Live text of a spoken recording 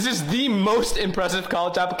This is the most impressive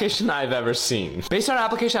college application I've ever seen. Based on her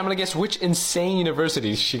application, I'm gonna guess which insane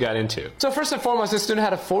universities she got into. So first and foremost, this student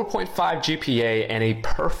had a 4.5 GPA and a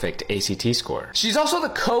perfect ACT score. She's also the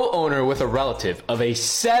co-owner with a relative of a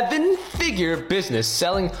 7-figure business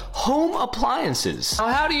selling home appliances. Now,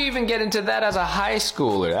 how do you even get into that as a high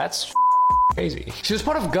schooler? That's crazy. She was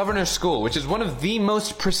part of Governor's School, which is one of the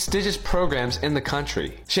most prestigious programs in the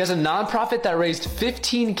country. She has a nonprofit that raised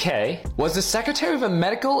 $15K, was the secretary of a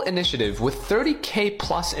medical initiative with $30K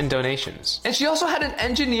plus in donations. And she also had an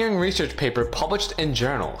engineering research paper published in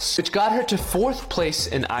journals, which got her to 4th place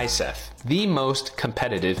in ICEF, the most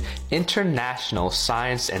competitive international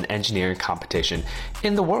science and engineering competition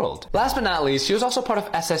in the world. Last but not least, she was also part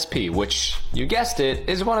of SSP, which, you guessed it,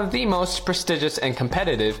 is one of the most prestigious and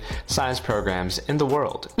competitive science programs in the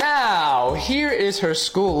world. Now, here is her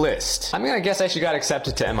school list. I'm gonna guess that she got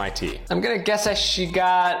accepted to MIT. I'm gonna guess that she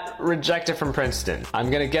got rejected from Princeton. I'm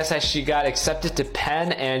gonna guess that she got accepted to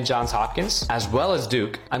Penn and Johns Hopkins, as well as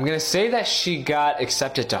Duke. I'm gonna say that she got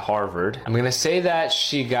accepted to Harvard. I'm gonna say that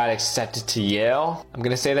she got accepted to Yale. I'm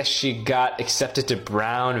gonna say that she got accepted to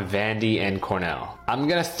Brown, Vandy, and Cornell. I'm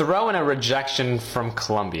gonna throw in a rejection from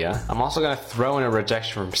Columbia. I'm also gonna throw in a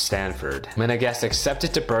rejection from Stanford. I'm gonna guess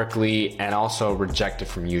accepted to Berkeley and also rejected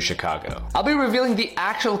from U Chicago. I'll be revealing the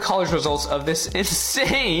actual college results of this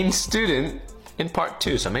insane student in part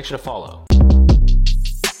 2, so make sure to follow.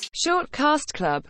 Short Cast Club